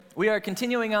We are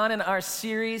continuing on in our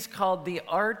series called The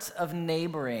Art of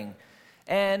Neighboring.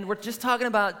 And we're just talking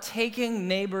about taking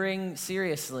neighboring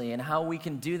seriously and how we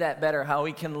can do that better, how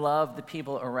we can love the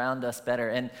people around us better.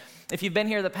 And if you've been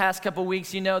here the past couple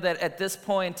weeks, you know that at this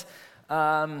point,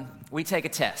 we take a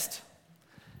test.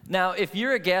 Now, if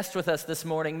you're a guest with us this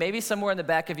morning, maybe somewhere in the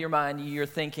back of your mind, you're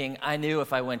thinking, I knew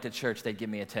if I went to church, they'd give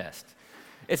me a test.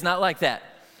 It's not like that.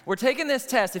 We're taking this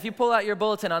test. If you pull out your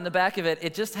bulletin, on the back of it,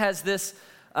 it just has this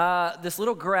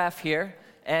little graph here,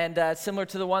 and similar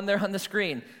to the one there on the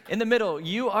screen. In the middle,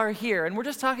 you are here, and we're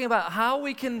just talking about how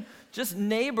we can just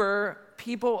neighbor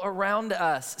people around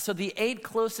us. So the 8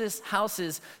 closest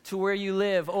houses to where you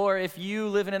live, or if you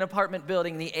live in an apartment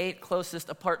building, the 8 closest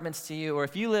apartments to you, or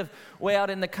if you live way out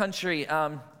in the country,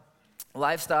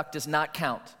 livestock does not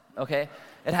count, okay?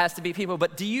 It has to be people.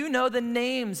 But do you know the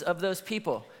names of those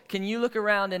people? Can you look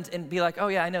around and be like, oh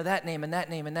yeah, I know that name and that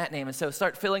name and that name. And so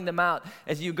start filling them out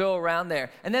as you go around there.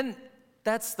 And then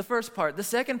that's the first part. The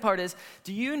second part is,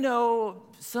 do you know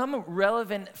some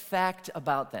relevant fact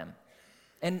about them?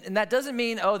 And that doesn't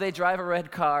mean, oh, they drive a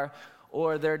red car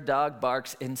or their dog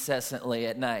barks incessantly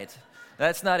at night.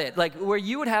 That's not it. Like where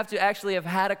you would have to actually have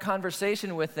had a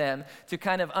conversation with them to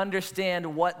kind of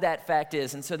understand what that fact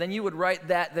is. And so then you would write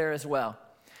that there as well.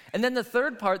 And then the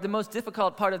third part, the most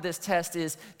difficult part of this test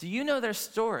is, do you know their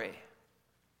story?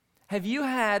 Have you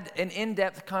had an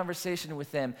in-depth conversation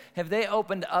with them? Have they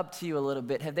opened up to you a little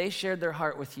bit? Have they shared their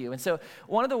heart with you? And so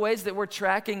one of the ways that we're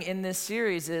tracking in this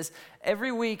series is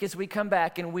every week as we come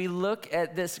back and we look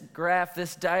at this graph,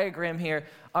 this diagram here,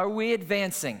 are we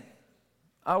advancing?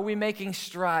 Are we making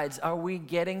strides? Are we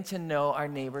getting to know our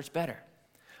neighbors better?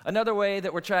 Another way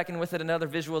that we're tracking with it, another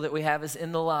visual that we have is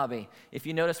in the lobby. If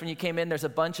you notice when you came in, there's a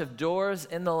bunch of doors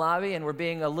in the lobby, and we're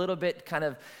being a little bit kind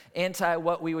of anti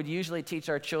what we would usually teach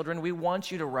our children. We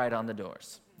want you to write on the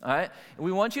doors, all right?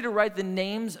 We want you to write the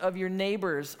names of your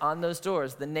neighbors on those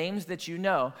doors, the names that you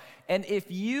know. And if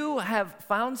you have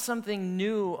found something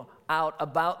new out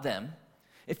about them,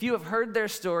 if you have heard their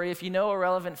story, if you know a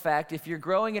relevant fact, if you're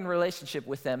growing in relationship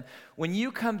with them, when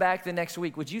you come back the next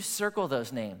week, would you circle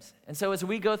those names? And so as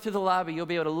we go through the lobby, you'll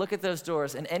be able to look at those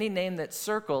doors, and any name that's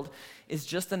circled is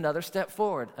just another step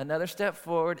forward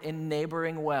in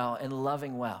neighboring well and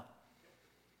loving well.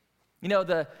 You know,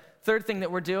 the third thing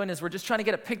that we're doing is we're just trying to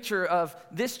get a picture of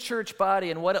this church body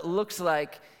and what it looks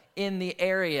like in the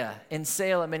area, in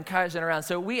Salem, in Kaiser, and around.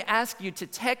 So we ask you to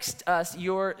text us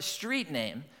your street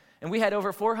name. And we had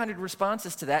over 400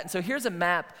 responses to that. And so here's a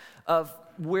map of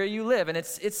where you live. And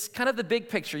it's kind of the big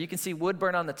picture. You can see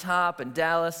Woodburn on the top and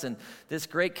Dallas and this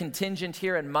great contingent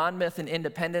here in Monmouth and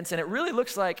Independence. And it really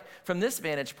looks like, from this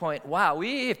vantage point, wow,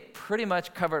 we pretty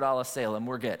much covered all of Salem.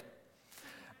 We're good.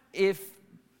 If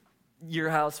your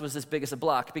house was as big as a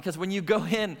block, because when you go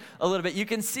in a little bit, you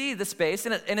can see the space,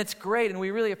 and it's great, and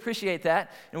we really appreciate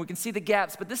that, and we can see the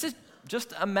gaps. But this is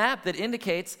just a map that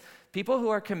indicates people who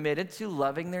are committed to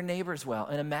loving their neighbors well.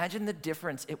 And imagine the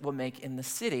difference it will make in the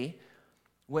city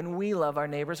when we love our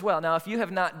neighbors well. Now, if you have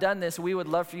not done this, we would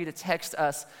love for you to text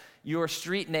us your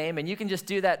street name. And you can just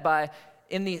do that by,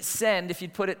 in the send, if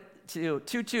you'd put it to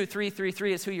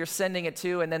 22333 is who you're sending it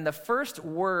to. And then the first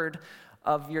word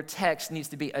of your text needs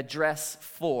to be address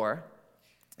for.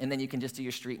 And then you can just do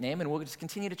your street name. And we'll just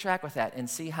continue to track with that and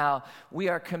see how we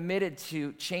are committed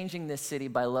to changing this city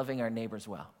by loving our neighbors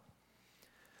well.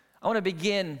 I want to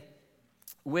begin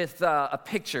with a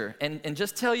picture and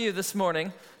just tell you this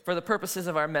morning, for the purposes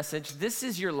of our message, this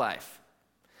is your life.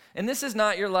 And this is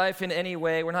not your life in any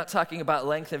way. We're not talking about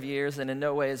length of years, and in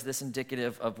no way is this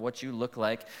indicative of what you look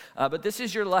like. But this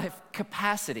is your life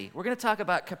capacity. We're going to talk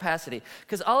about capacity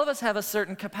because all of us have a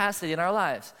certain capacity in our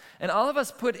lives. And all of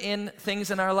us put in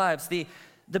things in our lives, the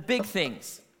big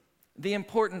things, the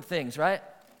important things, right?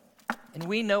 And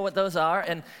we know what those are,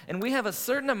 and we have a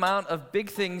certain amount of big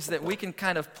things that we can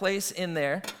kind of place in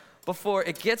there before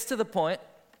it gets to the point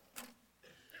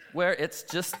where it's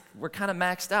just, we're kind of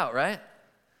maxed out, right?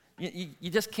 You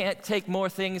just can't take more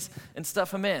things and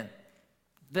stuff them in,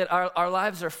 that our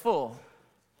lives are full.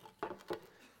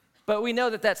 But we know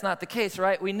that that's not the case,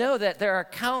 right? We know that there are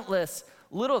countless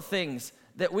little things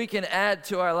that we can add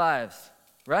to our lives,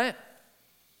 right?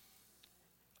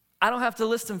 I don't have to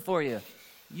list them for you.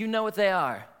 You know what they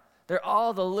are. They're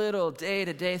all the little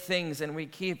day-to-day things, and we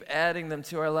keep adding them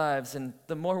to our lives. And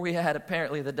the more we add,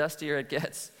 apparently, the dustier it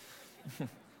gets.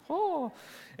 Oh.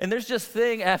 And there's just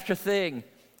thing after thing.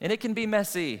 And it can be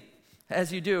messy,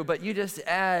 as you do, but you just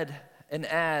add,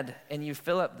 and you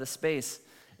fill up the space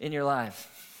in your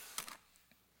life.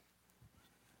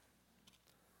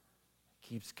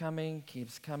 Keeps coming,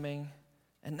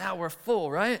 and now we're full,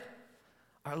 right?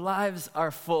 Our lives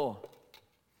are full.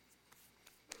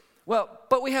 Well,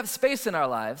 but we have space in our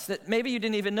lives that maybe you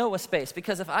didn't even know was space,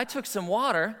 because if I took some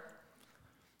water,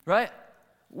 right,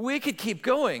 we could keep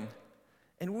going,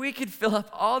 and we could fill up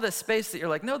all the space that you're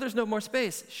like, no, there's no more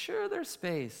space. Sure, there's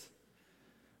space,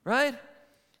 right?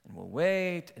 And we'll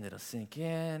wait, and it'll sink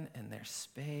in, and there's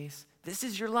space. This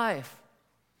is your life.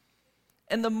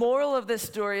 And the moral of this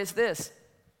story is this: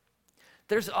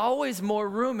 there's always more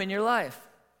room in your life.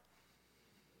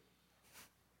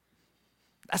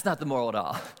 That's not the moral at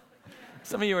all.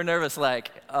 Some of you are nervous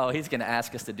like, oh, he's going to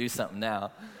ask us to do something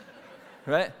now,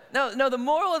 right? No, the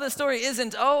moral of the story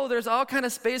isn't, oh, there's all kind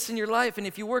of space in your life, and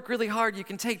if you work really hard, you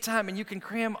can take time and you can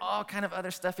cram all kind of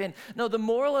other stuff in. No, the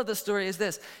moral of the story is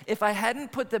this: if I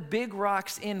hadn't put the big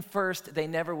rocks in first, they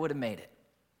never would have made it.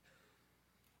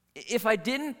 If I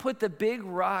didn't put the big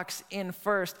rocks in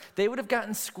first, they would have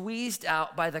gotten squeezed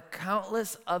out by the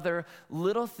countless other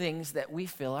little things that we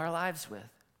fill our lives with.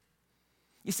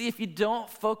 You see, if you don't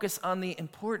focus on the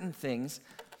important things,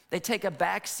 they take a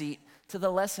backseat to the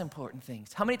less important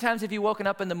things. How many times have you woken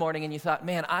up in the morning and you thought,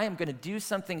 man, I am going to do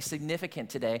something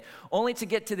significant today, only to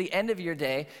get to the end of your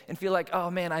day and feel like, oh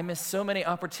man, I missed so many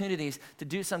opportunities to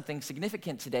do something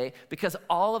significant today because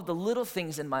all of the little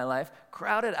things in my life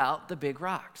crowded out the big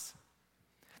rocks.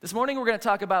 This morning we're going to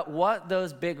talk about what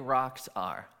those big rocks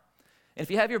are. And if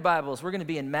you have your Bibles, we're going to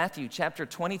be in Matthew chapter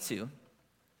 22.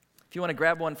 If you want to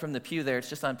grab one from the pew there, it's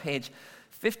just on page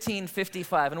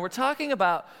 1555. And we're talking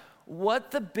about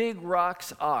what the big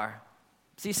rocks are.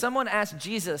 See, someone asked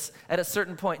Jesus at a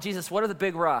certain point, Jesus, what are the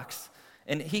big rocks?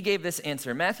 And he gave this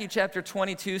answer. Matthew chapter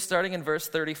 22, starting in verse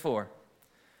 34.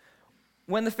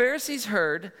 When the Pharisees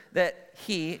heard that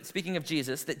speaking of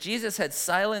Jesus, that Jesus had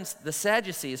silenced the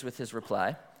Sadducees with his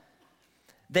reply,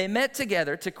 they met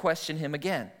together to question him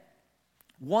again.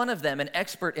 One of them, an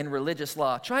expert in religious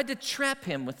law, tried to trap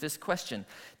him with this question: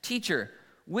 Teacher,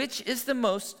 which is the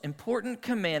most important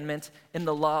commandment in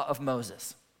the law of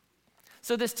Moses?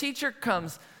 So this teacher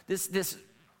comes, this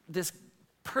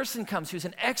person comes who's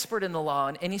an expert in the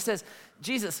law, and he says,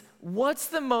 Jesus, what's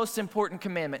the most important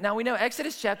commandment? Now we know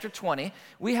Exodus chapter 20,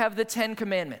 we have the 10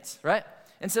 commandments, right?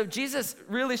 And so Jesus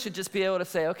really should just be able to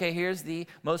say, okay, here's the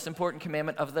most important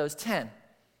commandment of those 10.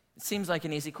 It seems like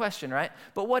an easy question, right?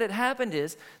 But what had happened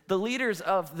is the leaders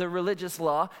of the religious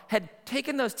law had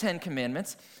taken those 10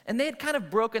 commandments and they had kind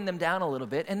of broken them down a little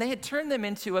bit, and they had turned them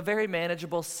into a very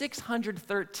manageable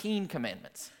 613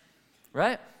 commandments,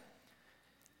 right?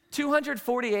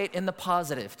 248 in the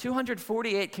positive,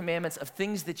 248 commandments of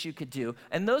things that you could do,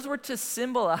 and those were to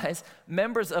symbolize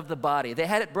members of the body. They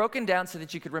had it broken down so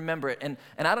that you could remember it, and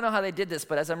I don't know how they did this,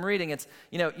 but as I'm reading, it's,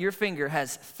 your finger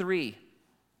has 3.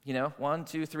 1,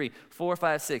 2, 3, 4,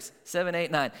 5, 6, 7,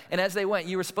 8, 9. And as they went,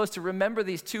 you were supposed to remember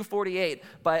these 248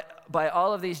 by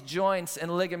all of these joints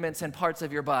and ligaments and parts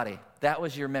of your body. That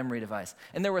was your memory device.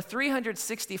 And there were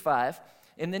 365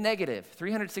 in the negative,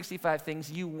 365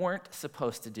 things you weren't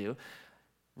supposed to do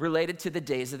related to the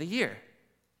days of the year.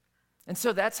 And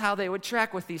so that's how they would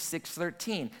track with these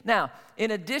 613. Now,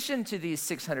 in addition to these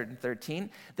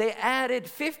 613, they added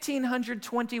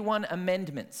 1,521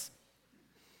 amendments,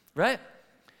 right?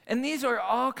 And these are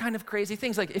all kind of crazy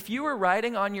things. Like if you were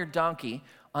riding on your donkey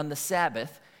on the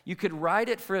Sabbath, you could ride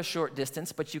it for a short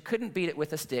distance, but you couldn't beat it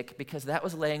with a stick because that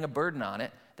was laying a burden on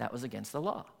it. That was against the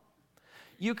law.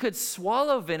 You could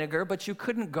swallow vinegar, but you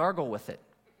couldn't gargle with it.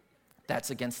 That's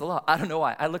against the law. I don't know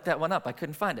why. I looked that one up. I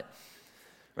couldn't find it,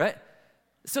 right?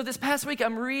 So this past week,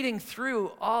 I'm reading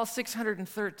through all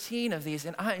 613 of these,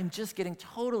 and I am just getting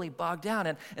totally bogged down.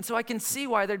 And so I can see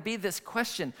why there'd be this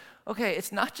question. Okay,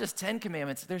 it's not just 10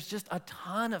 commandments. There's just a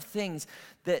ton of things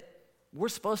that we're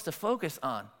supposed to focus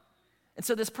on. And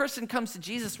so this person comes to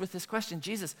Jesus with this question: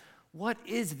 Jesus, what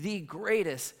is the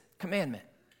greatest commandment?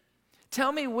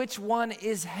 Tell me which one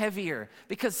is heavier,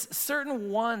 because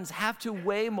certain ones have to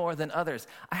weigh more than others.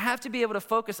 I have to be able to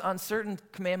focus on certain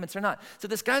commandments or not. So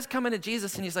this guy's coming to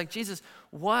Jesus and he's like, Jesus,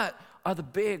 what are the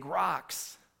big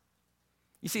rocks?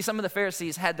 You see, some of the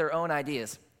Pharisees had their own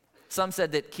ideas. Some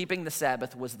said that keeping the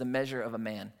Sabbath was the measure of a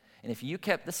man. And if you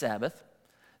kept the Sabbath,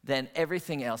 then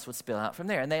everything else would spill out from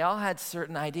there. And they all had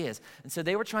certain ideas. And so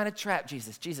they were trying to trap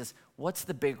Jesus. Jesus, what's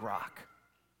the big rock?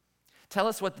 Tell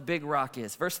us what the big rock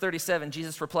is. Verse 37,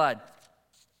 Jesus replied,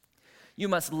 you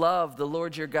must love the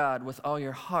Lord your God with all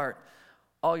your heart,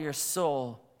 all your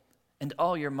soul, and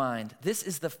all your mind. This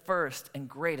is the first and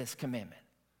greatest commandment.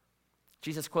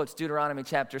 Jesus quotes Deuteronomy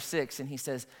chapter 6, and he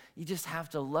says, you just have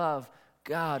to love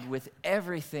God with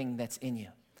everything that's in you.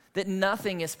 That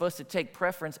nothing is supposed to take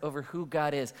preference over who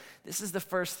God is. This is the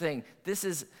first thing. This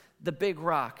is the big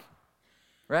rock,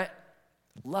 right?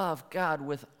 Love God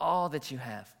with all that you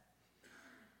have.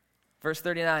 Verse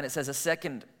 39, it says, a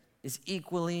second is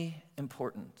equally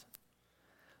important.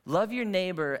 Love your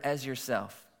neighbor as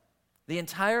yourself. The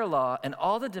entire law and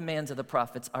all the demands of the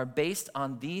prophets are based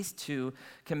on these two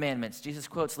commandments. Jesus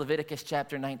quotes Leviticus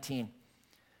chapter 19.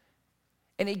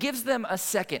 And he gives them a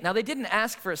second. Now, they didn't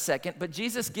ask for a second, but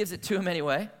Jesus gives it to them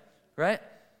anyway, right?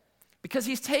 Because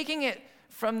he's taking it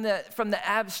from the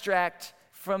abstract,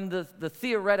 from the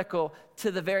theoretical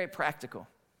to the very practical.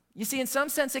 You see, in some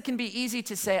sense, it can be easy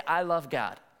to say, I love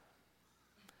God,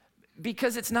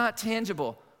 because it's not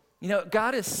tangible. You know,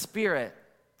 God is spirit.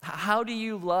 How do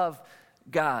you love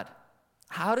God?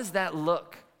 How does that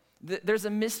look? There's a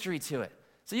mystery to it.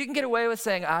 So you can get away with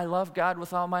saying, I love God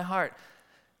with all my heart.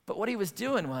 But what he was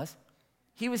doing was,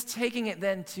 he was taking it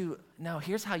then to, no,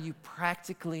 here's how you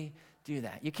practically do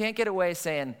that. You can't get away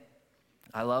saying,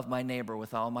 I love my neighbor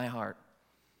with all my heart,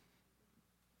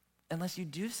 unless you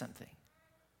do something.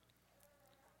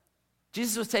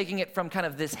 Jesus was taking it from kind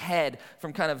of this head,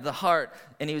 from kind of the heart,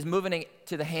 and he was moving it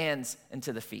to the hands and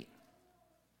to the feet.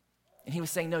 And he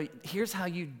was saying, no, here's how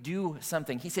you do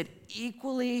something. He said,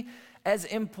 equally as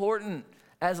important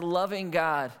as loving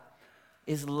God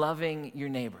is loving your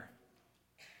neighbor.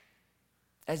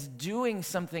 As doing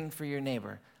something for your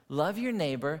neighbor. Love your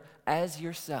neighbor as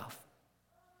yourself.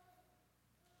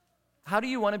 How do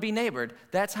you want to be neighbored?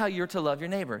 That's how you're to love your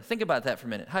neighbor. Think about that for a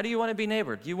minute. How do you want to be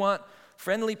neighbored? You want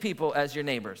friendly people as your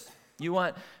neighbors. You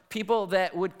want people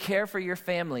that would care for your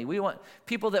family. We want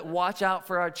people that watch out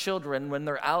for our children when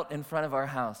they're out in front of our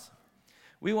house.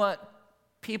 We want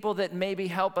people that maybe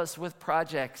help us with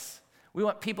projects. We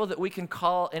want people that we can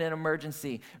call in an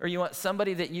emergency. Or you want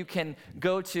somebody that you can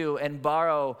go to and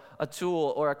borrow a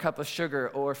tool or a cup of sugar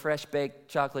or fresh baked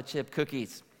chocolate chip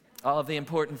cookies. All of the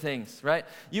important things, right?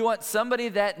 You want somebody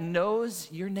that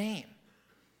knows your name.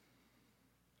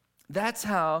 That's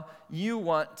how you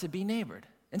want to be neighbored.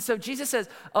 And so Jesus says,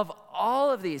 of all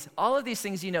of these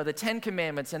things, you know, the 10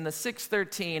 commandments and the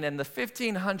 613 and the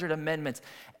 1,500 amendments,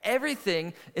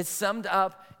 everything is summed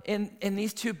up in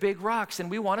these two big rocks.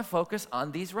 And we want to focus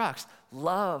on these rocks.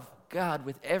 Love God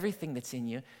with everything that's in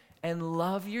you and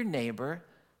love your neighbor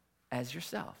as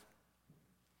yourself.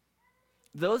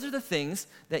 Those are the things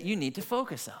that you need to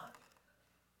focus on.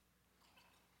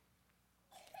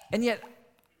 And yet,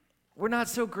 we're not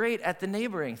so great at the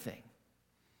neighboring thing.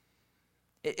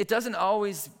 It doesn't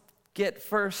always get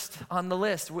first on the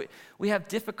list. We have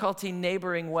difficulty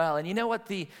neighboring well. And you know what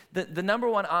the number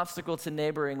one obstacle to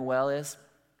neighboring well is?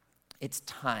 It's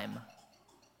time.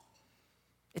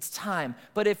 It's time.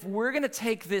 But if we're going to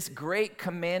take this great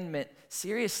commandment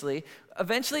seriously,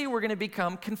 eventually we're going to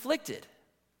become conflicted.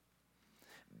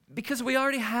 Because we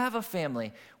already have a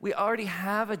family. We already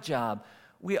have a job.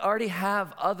 We already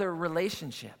have other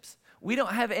relationships. We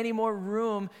don't have any more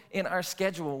room in our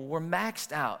schedule. We're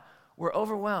maxed out. We're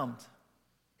overwhelmed.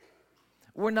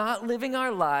 We're not living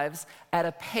our lives at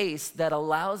a pace that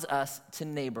allows us to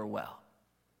neighbor well.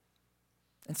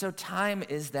 And so time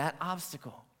is that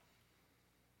obstacle.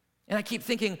 And I keep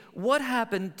thinking, what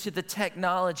happened to the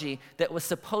technology that was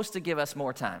supposed to give us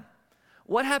more time?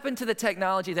 What happened to the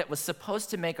technology that was supposed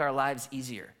to make our lives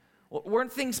easier?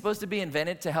 Weren't things supposed to be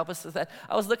invented to help us with that?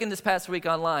 I was looking this past week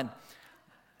online.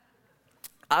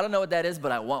 I don't know what that is,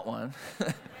 but I want one.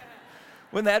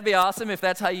 Wouldn't that be awesome if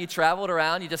that's how you traveled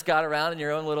around? You just got around in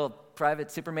your own little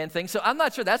private Superman thing. So I'm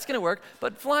not sure that's going to work,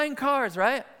 but flying cars,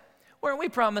 right? Weren't we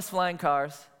promised flying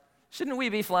cars? Shouldn't we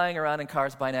be flying around in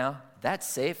cars by now? That's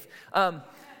safe. How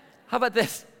about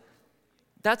this?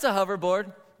 That's a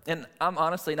hoverboard, and I'm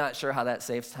honestly not sure how that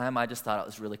saves time. I just thought it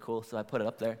was really cool, so I put it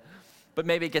up there. But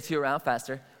maybe it gets you around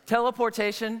faster.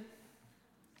 Teleportation.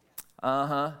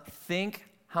 Think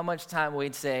how much time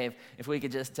we'd save if we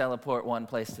could just teleport one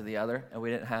place to the other and we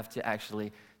didn't have to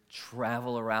actually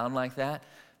travel around like that.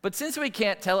 But since we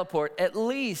can't teleport, at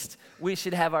least we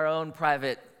should have our own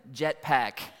private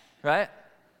jetpack, right?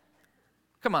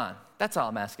 Come on, that's all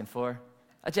I'm asking for.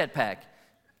 A jetpack.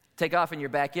 Take off in your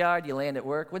backyard, you land at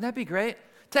work. Wouldn't that be great?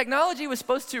 Technology was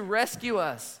supposed to rescue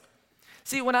us.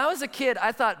 See, when I was a kid,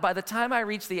 I thought by the time I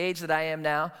reached the age that I am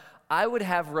now, I would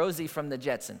have Rosie from the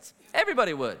Jetsons.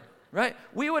 Everybody would. Right?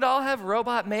 We would all have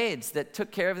robot maids that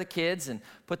took care of the kids and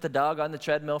put the dog on the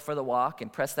treadmill for the walk and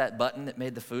press that button that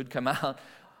made the food come out,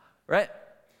 right?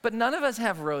 But none of us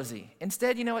have Rosie.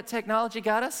 Instead, you know what technology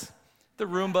got us? The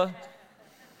Roomba.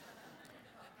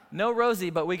 No Rosie,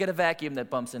 but we get a vacuum that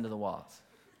bumps into the walls,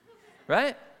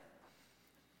 right?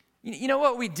 You know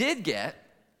what we did get?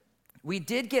 We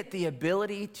did get the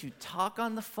ability to talk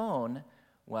on the phone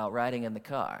while riding in the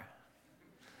car.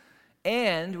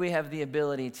 And we have the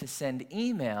ability to send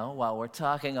email while we're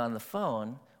talking on the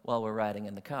phone while we're riding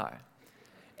in the car.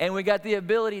 And we got the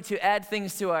ability to add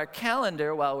things to our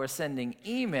calendar while we're sending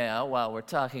email while we're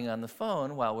talking on the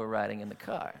phone while we're riding in the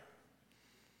car.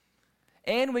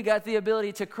 And we got the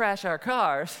ability to crash our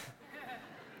cars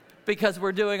because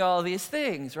we're doing all these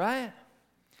things, right?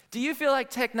 Do you feel like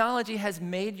technology has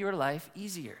made your life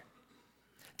easier?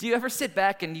 Do you ever sit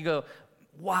back and you go,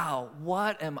 wow,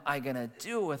 what am I going to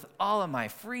do with all of my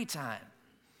free time?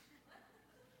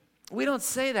 We don't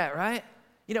say that, right?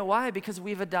 You know why? Because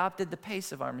we've adopted the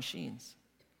pace of our machines.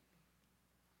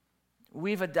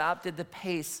 We've adopted the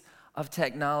pace of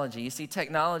technology. You see,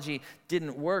 technology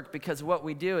didn't work because what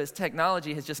we do is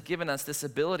technology has just given us this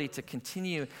ability to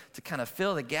continue to kind of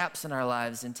fill the gaps in our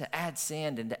lives and to add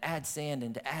sand and to add sand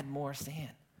and to add more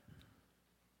sand.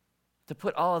 To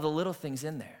put all of the little things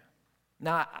in there.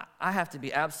 Now, I have to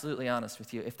be absolutely honest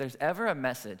with you. If there's ever a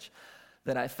message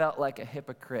that I felt like a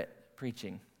hypocrite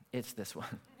preaching, it's this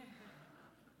one.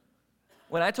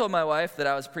 When I told my wife that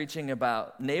I was preaching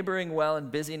about neighboring well and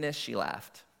busyness, she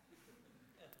laughed.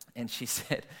 And she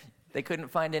said, they couldn't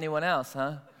find anyone else,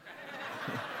 huh?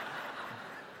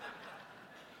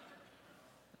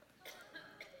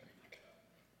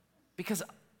 Because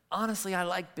honestly, I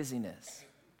like busyness.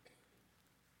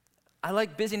 I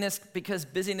like busyness because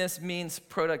busyness means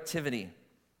productivity.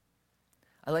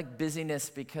 I like busyness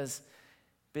because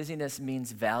busyness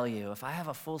means value. If I have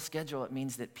a full schedule, it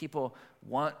means that people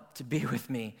want to be with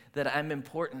me, that I'm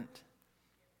important.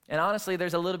 And honestly,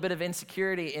 there's a little bit of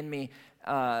insecurity in me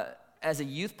as a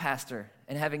youth pastor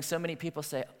and having so many people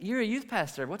say, you're a youth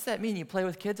pastor, what's that mean? You play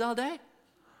with kids all day?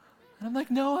 And I'm like,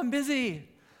 no, I'm busy.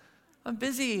 I'm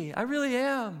busy. I really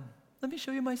am. Let me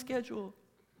show you my schedule.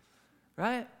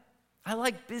 Right? I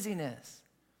like busyness.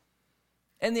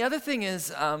 And the other thing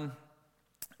is,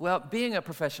 being a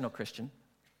professional Christian,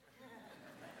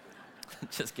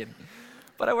 just kidding,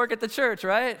 but I work at the church,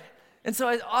 right? And so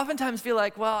I oftentimes feel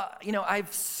like,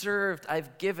 I've served,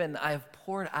 I've given, I've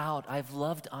poured out, I've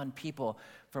loved on people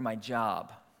for my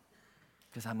job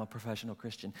because I'm a professional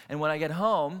Christian. And when I get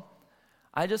home,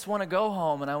 I just want to go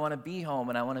home and I want to be home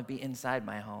and I want to be inside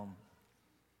my home.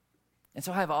 And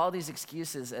so I have all these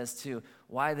excuses as to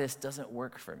why this doesn't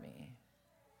work for me.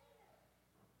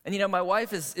 And my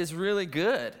wife is really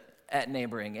good at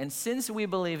neighboring. And since we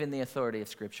believe in the authority of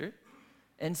Scripture,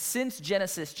 and since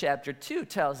Genesis chapter 2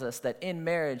 tells us that in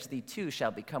marriage the two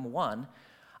shall become one,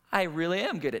 I really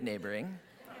am good at neighboring.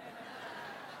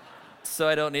 So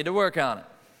I don't need to work on it.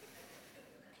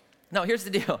 No, here's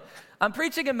the deal. I'm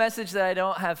preaching a message that I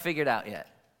don't have figured out yet.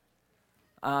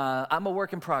 I'm a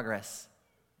work in progress.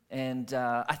 And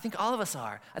I think all of us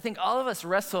are. I think all of us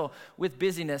wrestle with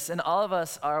busyness, and all of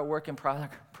us are a work in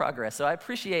progress. So I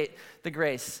appreciate the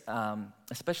grace,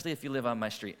 especially if you live on my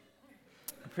street.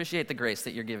 I appreciate the grace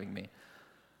that you're giving me.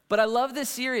 But I love this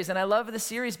series, and I love this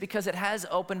series because it has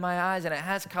opened my eyes, and it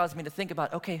has caused me to think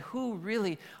about, okay, who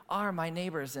really are my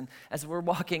neighbors? And as we're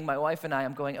walking, my wife and I,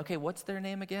 I'm going, okay, what's their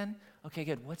name again? Okay,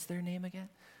 good. What's their name again?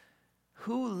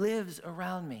 Who lives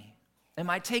around me? Am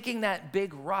I taking that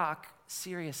big rock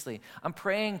seriously? I'm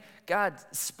praying, God,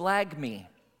 splag me.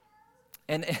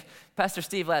 And Pastor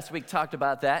Steve last week talked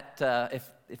about that.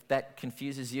 If that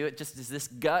confuses you, it just is this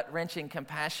gut-wrenching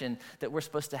compassion that we're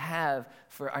supposed to have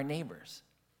for our neighbors.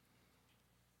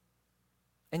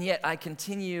 And yet I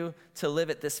continue to live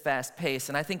at this fast pace,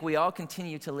 and I think we all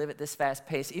continue to live at this fast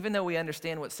pace, even though we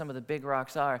understand what some of the big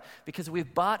rocks are, because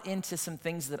we've bought into some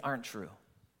things that aren't true.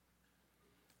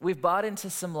 We've bought into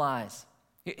some lies.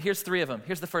 Here's 3 of them.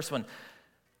 Here's the first one.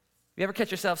 You ever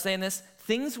catch yourself saying this?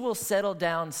 Things will settle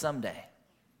down someday.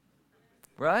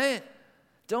 Right?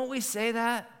 Don't we say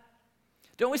that?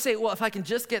 Don't we say, well, if I can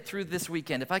just get through this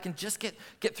weekend, if I can just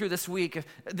get through this week,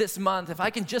 this month, if I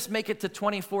can just make it to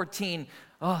 2014,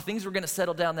 things were going to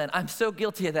settle down then. I'm so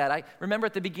guilty of that. I remember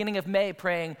at the beginning of May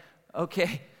praying,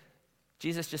 okay,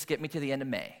 Jesus, just get me to the end of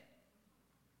May.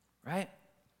 Right?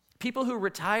 People who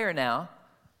retire now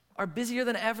are busier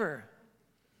than ever.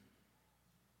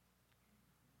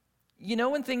 You know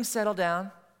when things settle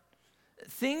down?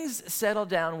 Things settle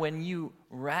down when you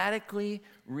radically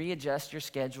readjust your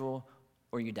schedule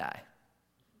or you die.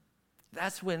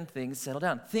 That's when things settle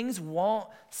down. Things won't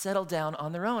settle down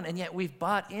on their own, and yet we've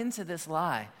bought into this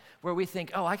lie where we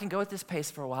think, I can go at this pace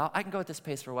for a while. I can go at this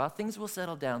pace for a while. Things will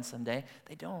settle down someday.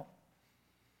 They don't,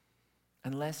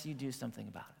 unless you do something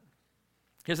about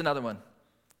it. Here's another one.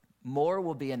 More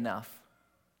will be enough.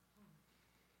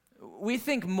 We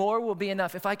think more will be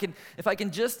enough. If I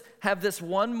can just have this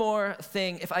one more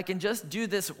thing, if I can just do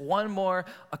this one more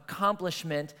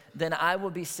accomplishment, then I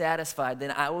will be satisfied. Then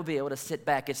I will be able to sit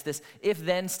back. It's this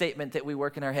if-then statement that we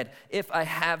work in our head. If I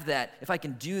have that, if I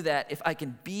can do that, if I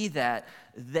can be that,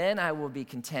 then I will be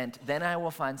content. Then I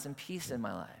will find some peace in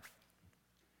my life.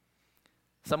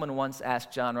 Someone once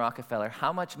asked John Rockefeller,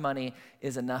 how much money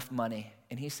is enough money?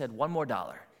 And he said, $1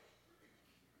 more.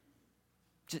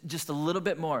 Just a little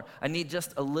bit more. I need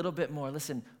just a little bit more.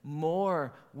 Listen,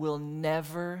 more will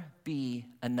never be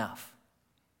enough.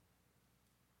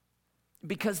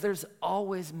 Because there's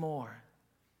always more.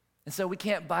 And so we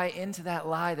can't buy into that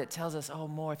lie that tells us, oh,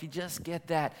 more. If you just get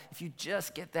that,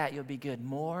 you'll be good.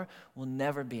 More will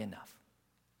never be enough.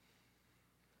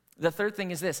 The third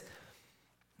thing is this.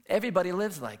 Everybody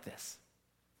lives like this.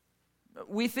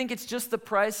 We think it's just the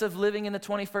price of living in the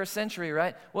 21st century,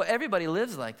 right? Well, everybody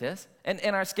lives like this, and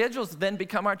our schedules then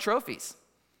become our trophies.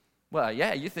 Well,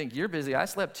 yeah, you think you're busy. I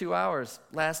slept 2 hours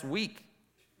last week.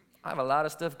 I have a lot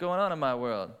of stuff going on in my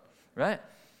world, right?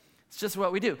 It's just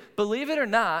what we do. Believe it or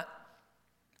not,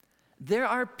 there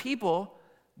are people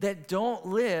that don't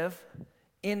live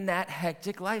in that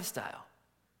hectic lifestyle.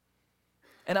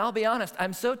 And I'll be honest,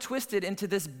 I'm so twisted into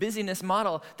this busyness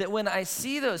model that when I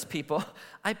see those people,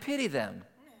 I pity them.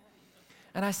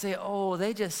 And I say, oh,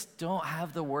 they just don't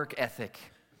have the work ethic.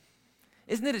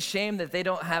 Isn't it a shame that they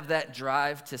don't have that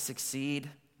drive to succeed?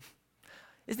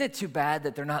 Isn't it too bad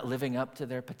that they're not living up to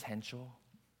their potential?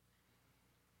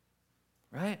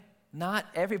 Right? Not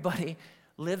everybody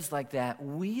lives like that.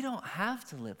 We don't have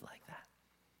to live like that.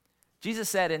 Jesus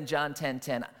said in John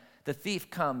 10:10, the thief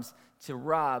comes to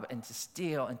rob and to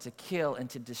steal and to kill and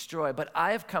to destroy. But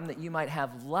I have come that you might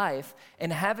have life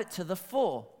and have it to the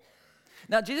full.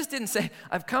 Now, Jesus didn't say,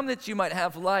 I've come that you might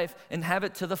have life and have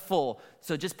it to the full.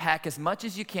 So just pack as much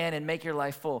as you can and make your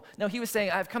life full. No, he was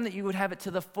saying, I've come that you would have it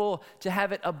to the full, to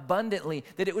have it abundantly,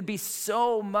 that it would be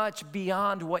so much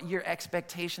beyond what your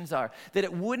expectations are, that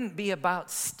it wouldn't be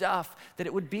about stuff, that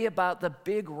it would be about the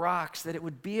big rocks, that it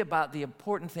would be about the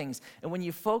important things. And when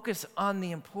you focus on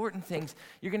the important things,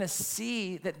 you're going to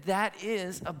see that that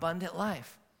is abundant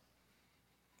life.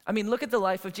 I mean, look at the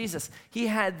life of Jesus. He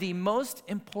had the most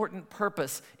important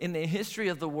purpose in the history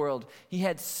of the world. He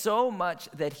had so much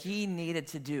that he needed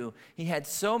to do. He had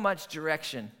so much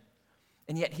direction.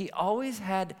 And yet he always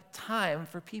had time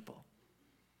for people.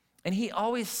 And he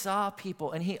always saw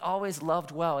people, and he always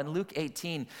loved well. In Luke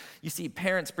 18, you see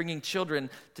parents bringing children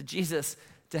to Jesus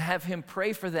to have him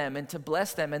pray for them and to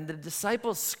bless them. And the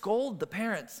disciples scold the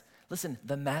parents. Listen,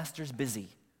 the master's busy.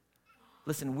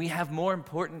 Listen, we have more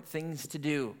important things to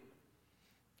do.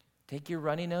 Take your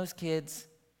runny-nosed kids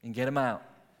and get them out,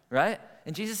 right?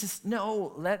 And Jesus says,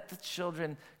 no, let the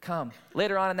children come.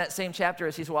 Later on in that same chapter,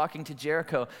 as he's walking to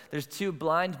Jericho, there's 2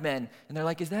 blind men, and they're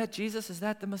like, is that Jesus? Is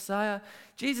that the Messiah?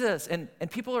 Jesus. And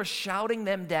people are shouting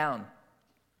them down.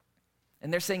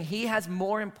 And they're saying, he has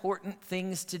more important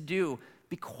things to do.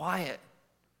 Be quiet.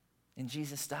 And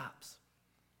Jesus stops.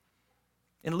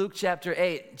 In Luke chapter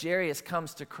 8, Jairus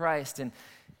comes to Christ, and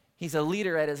he's a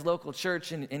leader at his local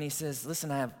church, and he says,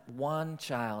 listen, I have one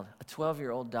child, a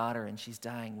 12-year-old daughter, and she's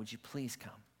dying. Would you please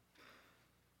come?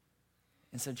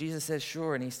 And so Jesus says,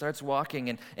 sure, and he starts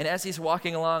walking, and as he's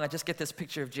walking along, I just get this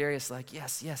picture of Jairus like,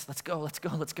 yes, let's go,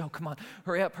 come on,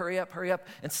 hurry up.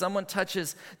 And someone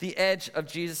touches the edge of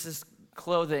Jesus'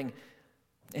 clothing,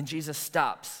 and Jesus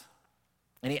stops.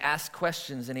 And he asks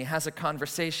questions, and he has a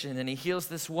conversation, and he heals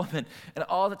this woman. And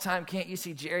all the time, can't you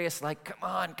see Jairus like,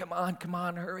 come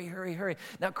on, hurry.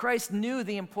 Now, Christ knew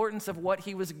the importance of what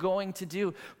he was going to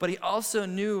do, but he also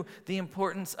knew the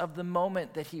importance of the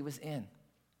moment that he was in.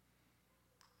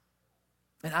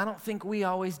 And I don't think we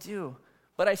always do,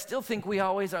 but I still think we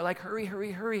always are like, hurry,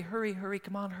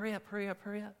 come on, hurry up.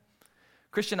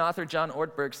 Christian author John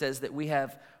Ortberg says that we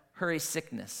have hurry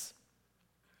sickness.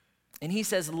 And he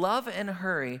says, love and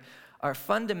hurry are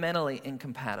fundamentally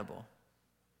incompatible.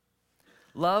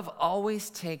 Love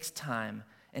always takes time,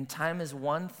 and time is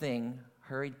one thing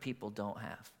hurried people don't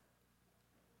have.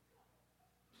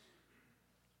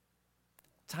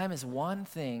 Time is one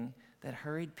thing that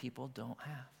hurried people don't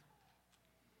have.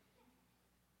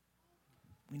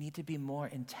 We need to be more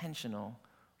intentional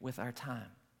with our time.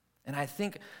 And I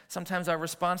think sometimes our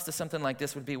response to something like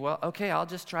this would be, well, okay, I'll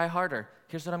just try harder.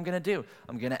 Here's what I'm going to do.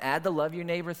 I'm going to add the love your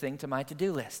neighbor thing to my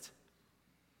to-do list.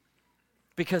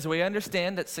 Because we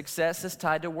understand that success is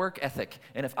tied to work ethic.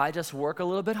 And if I just work a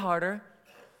little bit harder,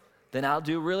 then I'll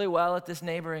do really well at this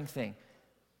neighboring thing.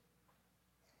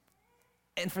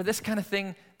 And for this kind of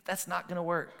thing, that's not going to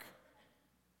work.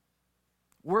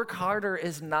 Work harder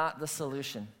is not the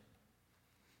solution.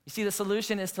 You see, the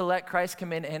solution is to let Christ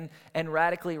come in and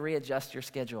radically readjust your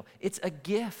schedule. It's a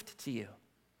gift to you.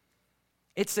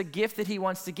 It's a gift that he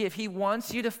wants to give. He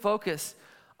wants you to focus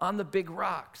on the big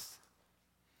rocks.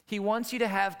 He wants you to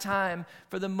have time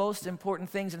for the most important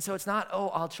things. And so it's not, oh,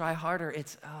 I'll try harder.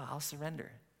 It's, oh, I'll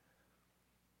surrender.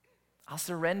 I'll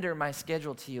surrender my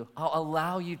schedule to you. I'll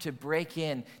allow you to break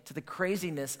in to the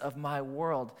craziness of my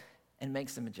world and make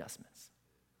some adjustments.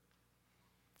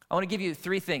 I want to give you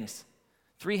three things,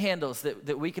 three handles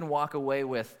that we can walk away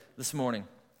with this morning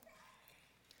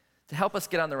to help us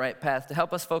get on the right path, to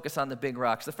help us focus on the big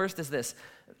rocks. The first is this: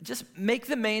 just make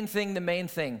the main thing the main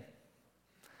thing.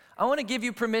 I want to give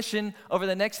you permission over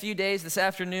the next few days, this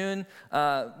afternoon,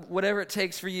 whatever it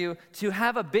takes for you, to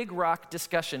have a big rock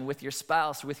discussion with your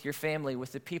spouse, with your family,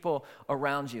 with the people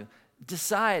around you.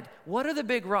 Decide, what are the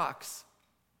big rocks?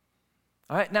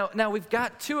 All right, now we've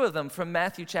got two of them from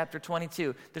Matthew chapter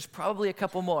 22. There's probably a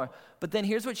couple more. But then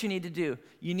here's what you need to do.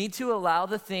 You need to allow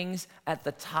the things at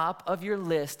the top of your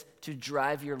list to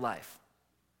drive your life.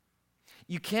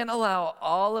 You can't allow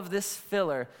all of this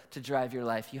filler to drive your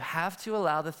life. You have to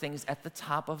allow the things at the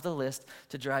top of the list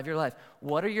to drive your life.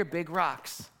 What are your big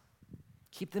rocks?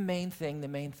 Keep the main thing the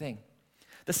main thing.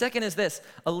 The second is this: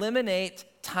 eliminate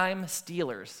time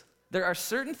stealers. There are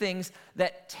certain things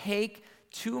that take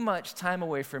too much time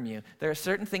away from you. There are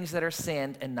certain things that are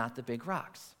sand and not the big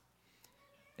rocks.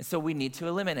 And so we need to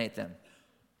eliminate them.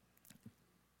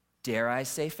 Dare I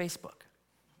say Facebook?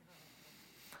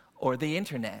 Or the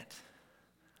internet?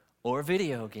 Or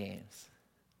video games?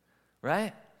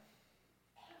 Right?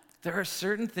 There are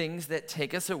certain things that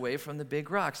take us away from the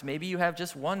big rocks. Maybe you have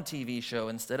just one TV show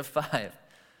instead of 5,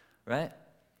 right?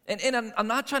 And I'm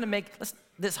not trying to make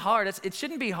this hard. It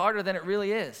shouldn't be harder than it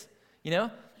really is, you know?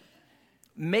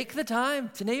 Make the time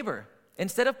to neighbor.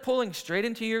 Instead of pulling straight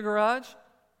into your garage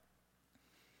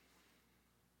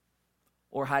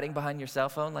or hiding behind your cell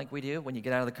phone like we do when you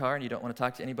get out of the car and you don't want to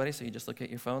talk to anybody, so you just look at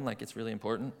your phone like it's really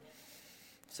important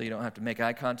so you don't have to make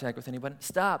eye contact with anybody.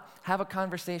 Stop. Have a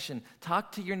conversation.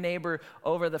 Talk to your neighbor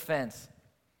over the fence.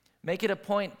 Make it a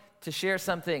point to share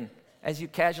something as you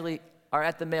casually are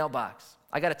at the mailbox.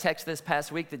 I got a text this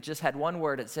past week that just had one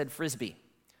word. It said Frisbee.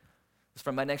 It's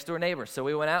from my next door neighbor. So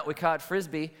we went out, we caught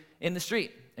Frisbee in the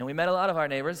street, and we met a lot of our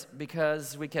neighbors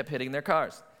because we kept hitting their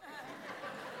cars.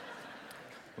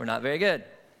 We're not very good.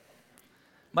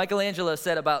 Michelangelo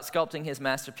said about sculpting his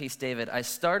masterpiece, David, "I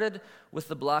started with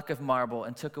the block of marble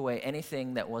and took away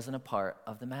anything that wasn't a part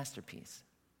of the masterpiece."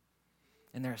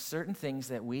 And there are certain things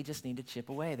that we just need to chip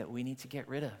away, that we need to get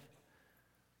rid of.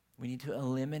 We need to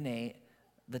eliminate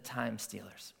the time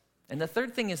stealers. And the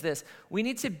third thing is this: we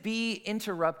need to be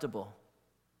interruptible.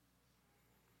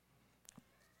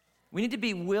 We need to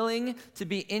be willing to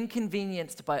be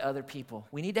inconvenienced by other people.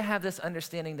 We need to have this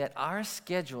understanding that our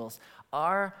schedules,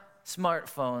 our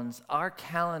smartphones, our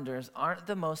calendars aren't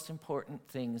the most important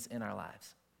things in our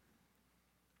lives.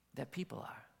 That people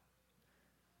are.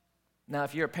 Now,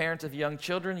 if you're a parent of young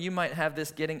children, you might have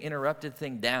this getting interrupted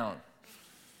thing down.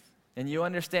 And you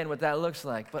understand what that looks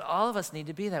like. But all of us need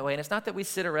to be that way. And it's not that we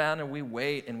sit around and we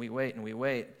wait and we wait and we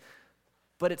wait.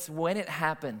 But it's when it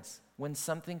happens, when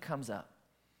something comes up.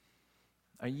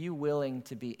 Are you willing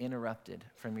to be interrupted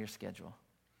from your schedule?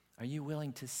 Are you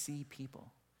willing to see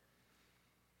people?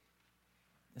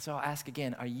 And so I'll ask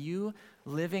again, are you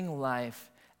living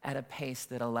life at a pace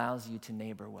that allows you to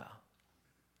neighbor well?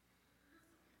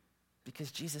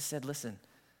 Because Jesus said, listen,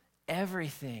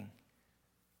 everything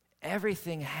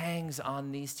hangs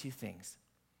on these two things.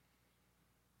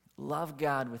 Love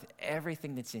God with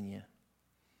everything that's in you,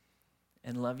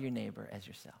 and love your neighbor as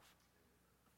yourself.